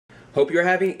Hope you're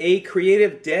having a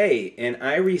creative day, and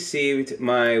I received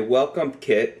my welcome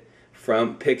kit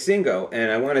from Pixingo,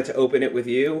 and I wanted to open it with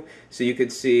you so you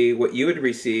could see what you would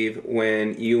receive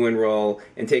when you enroll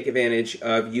and take advantage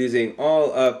of using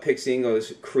all of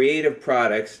Pixingo's creative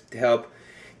products to help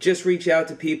just reach out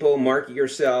to people, market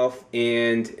yourself,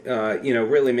 and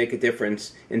really make a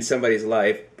difference in somebody's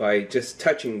life by just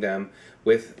touching them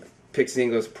with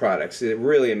Pixingo's products. It's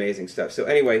really amazing stuff. So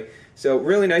anyway,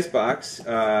 really nice box.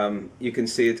 You can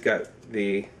see it's got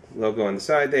the logo on the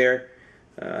side there.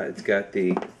 It's got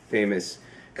the famous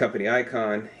company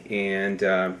icon, and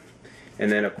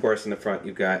then of course in the front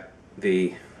you've got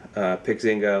the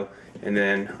Pixingo, and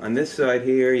then on this side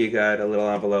here you got a little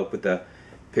envelope with the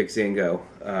Pixingo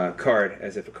card,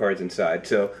 as if a card's inside.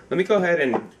 So let me go ahead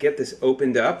and get this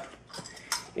opened up,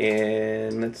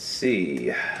 and let's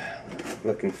see.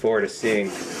 Looking forward to seeing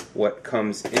what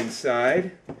comes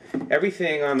inside.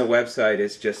 Everything on the website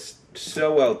is just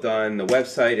so well done. The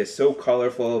website is so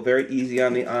colorful, very easy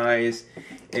on the eyes,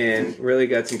 and really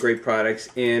got some great products.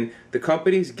 And the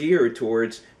company's geared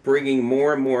towards bringing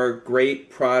more and more great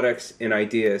products and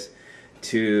ideas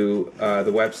to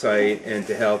the website and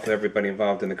to help everybody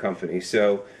involved in the company.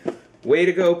 So, way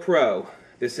to go, pro.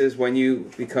 This is when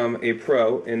you become a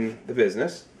pro in the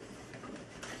business.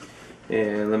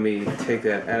 And let me take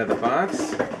that out of the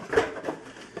box.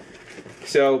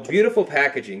 So, beautiful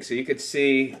packaging. So you could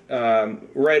see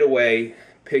right away,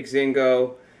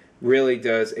 Pixingo really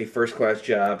does a first-class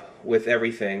job with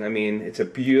everything. I mean, it's a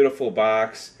beautiful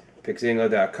box.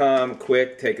 Pixingo.com,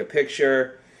 quick, take a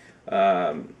picture.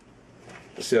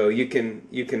 So you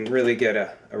can really get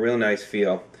a real nice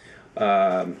feel.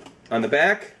 On the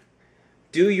back,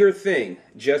 do your thing.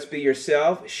 Just be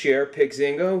yourself. Share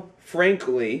Pixingo.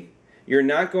 Frankly, you're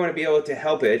not going to be able to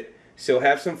help it, so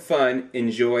have some fun.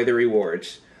 Enjoy the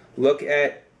rewards. Look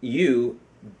at you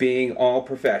being all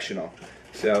professional.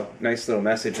 So, nice little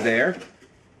message there.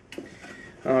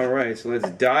 Alright, so let's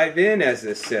dive in, as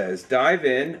this says. Dive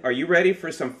in. Are you ready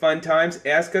for some fun times?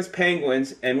 Ask us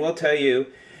penguins, and we'll tell you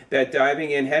that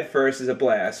diving in head first is a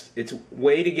blast. It's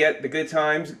way to get the good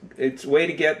times. It's way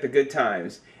to get the good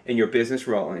times and your business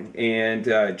rolling.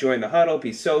 And join the huddle,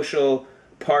 be social,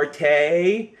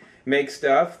 partay, make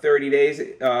stuff. 30 days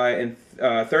and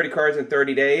 30 cards in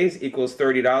 30 days equals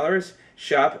 $30.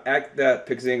 Shop at the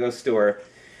Pixingo store.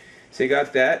 So you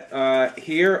got that.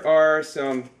 Here are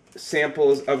some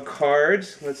samples of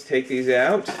cards. Let's take these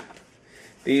out.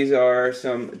 These are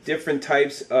some different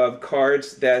types of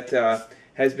cards that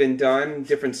has been done,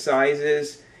 different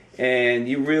sizes, and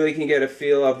you really can get a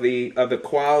feel of the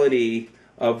quality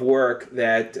of work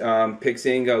that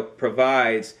Pixingo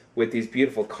provides with these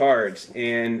beautiful cards.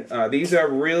 And these are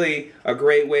really a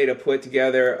great way to put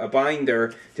together a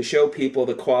binder to show people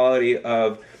the quality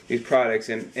of these products.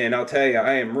 And I'll tell you,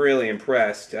 I am really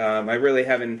impressed. I really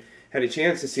haven't had a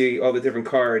chance to see all the different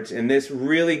cards, and this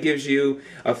really gives you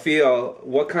a feel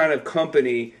what kind of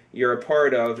company you're a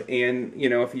part of, and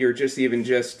if you're just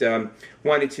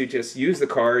wanted to just use the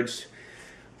cards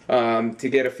to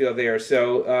get a feel there.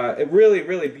 So it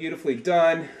really beautifully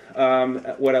done.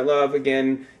 What I love,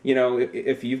 again,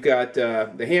 if you've got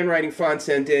the handwriting font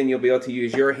sent in, you'll be able to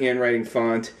use your handwriting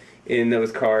font in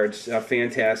those cards.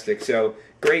 Fantastic. So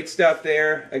great stuff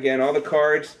there. Again, all the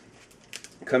cards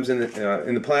comes in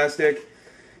the plastic.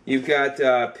 You've got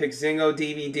Pixingo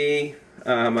DVD.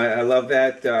 I love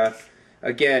that.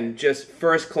 Again, just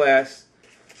first class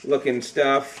looking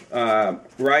stuff.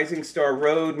 Rising Star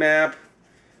Roadmap.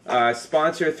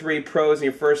 Sponsor 3 pros in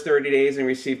your first 30 days and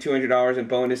receive $200 in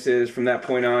bonuses. From that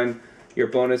point on, your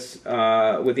bonus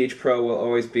with each pro will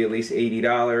always be at least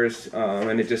 $80.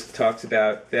 And it just talks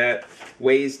about that.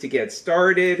 Ways to get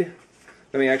started.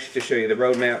 Let me actually just show you the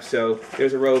roadmap. So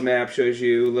there's a roadmap, shows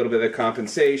you a little bit of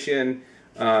compensation.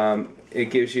 It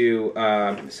gives you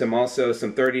also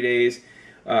some 30 days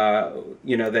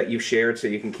that you've shared, so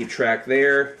you can keep track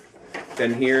there.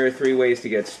 Then here are 3 ways to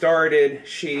get started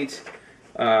sheet,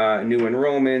 new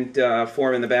enrollment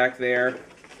form in the back there.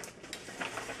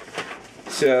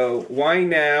 So why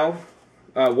now?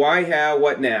 Why, how,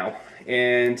 what now?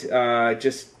 And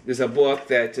there's a book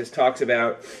that just talks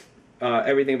about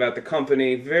everything about the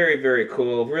company. Very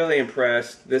cool. Really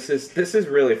impressed. This is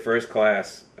really first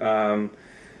class.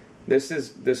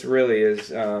 This really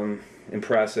is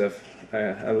impressive.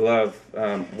 I love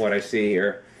what I see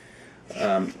here.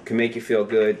 Can make you feel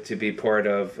good to be part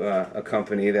of a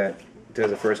company that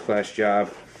does a first class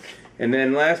job. And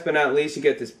then last but not least, you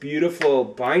get this beautiful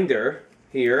binder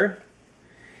here,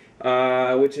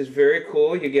 which is very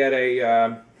cool. You get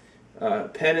a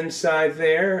pen inside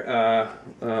there,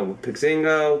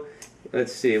 Pixingo.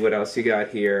 let's see what else you got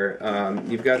here.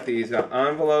 You've got these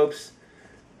envelopes.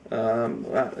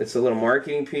 Wow, it's a little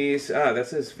marketing piece.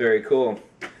 This is very cool.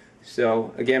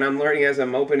 So again, I'm learning as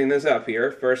I'm opening this up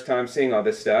here. First time seeing all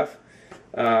this stuff.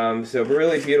 So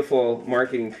really beautiful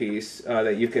marketing piece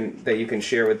that you can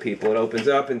share with people. It opens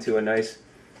up into a nice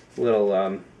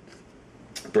little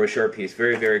brochure piece.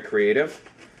 Very, very creative.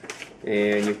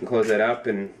 And you can close that up,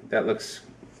 and that looks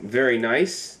very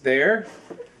nice there.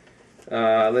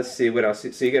 Let's see what else.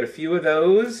 So you got a few of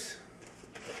those.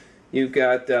 You've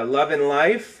got Love and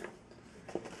Life,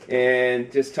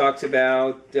 and just talks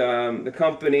about the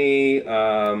company,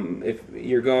 if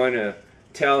you're going to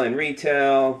tell and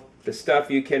retail, the stuff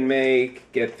you can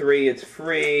make, get 3, it's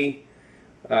free.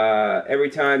 Every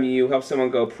time you help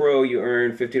someone go pro, you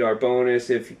earn $50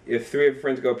 bonus. If 3 of your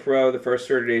friends go pro, the first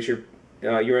 30 days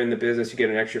you're in the business, you get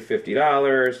an extra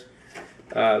 $50.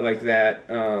 Like that.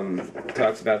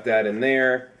 Talks about that in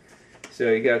there. So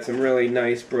you got some really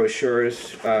nice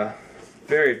brochures.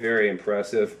 Very, very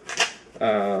impressive.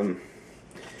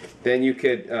 Then you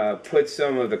could put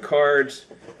some of the cards.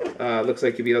 Looks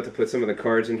like you'll be able to put some of the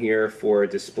cards in here for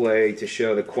display to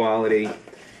show the quality.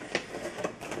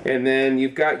 And then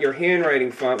you've got your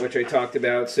handwriting font, which I talked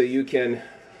about, so you can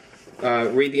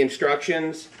read the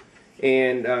instructions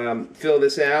and fill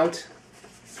this out.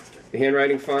 The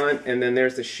handwriting font, and then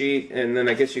there's the sheet, and then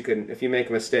I guess you can, if you make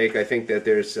a mistake, I think that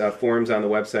there's forms on the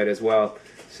website as well,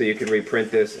 so you could reprint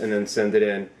this and then send it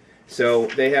in. So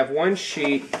they have one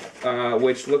sheet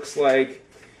which looks like,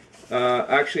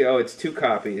 actually, it's 2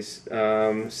 copies,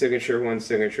 signature 1,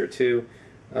 signature 2.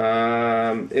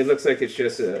 It looks like it's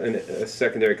just a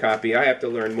secondary copy. I have to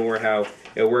learn more how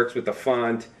it works with the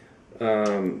font,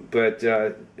 but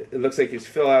it looks like you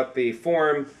just fill out the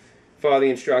form, follow the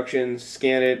instructions,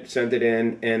 scan it, send it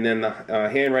in, and then the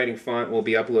handwriting font will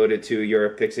be uploaded to your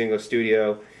Pixingo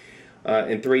studio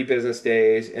in 3 business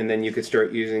days, and then you could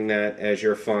start using that as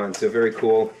your font. So very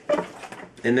cool.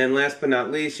 And then last but not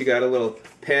least, you got a little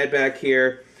pad back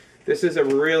here. This is a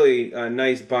really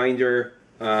nice binder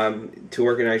to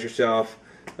organize yourself.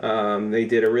 They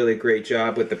did a really great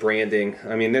job with the branding.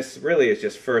 I mean, this really is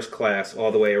just first class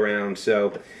all the way around.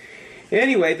 So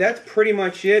anyway, that's pretty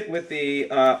much it with the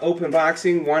open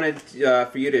boxing. Wanted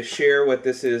for you to share what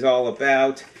this is all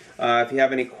about. If you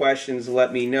have any questions,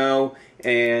 let me know.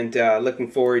 And looking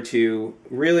forward to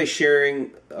really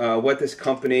sharing what this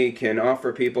company can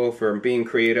offer people for being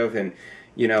creative and,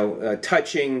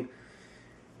 touching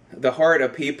the heart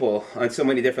of people on so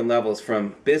many different levels,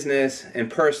 from business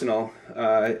and personal.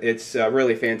 It's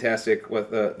really fantastic what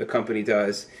the company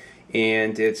does.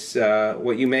 And it's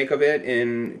what you make of it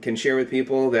and can share with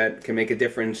people that can make a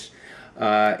difference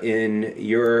in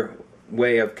your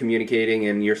way of communicating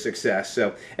and your success.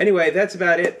 So anyway, that's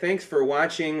about it. Thanks for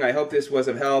watching. I hope this was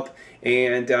of help,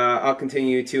 and I'll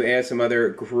continue to add some other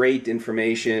great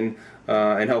information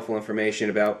and helpful information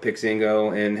about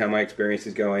Pixingo and how my experience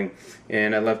is going,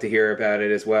 and I'd love to hear about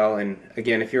it as well. And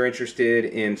again, if you're interested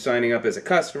in signing up as a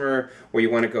customer or you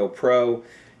want to go pro,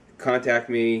 contact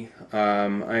me.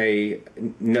 I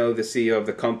know the CEO of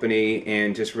the company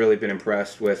and just really been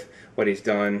impressed with what he's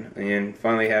done, and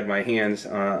finally had my hands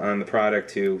on the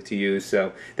product to use.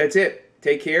 So that's it.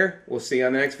 Take care. We'll see you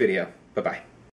on the next video. Bye-bye.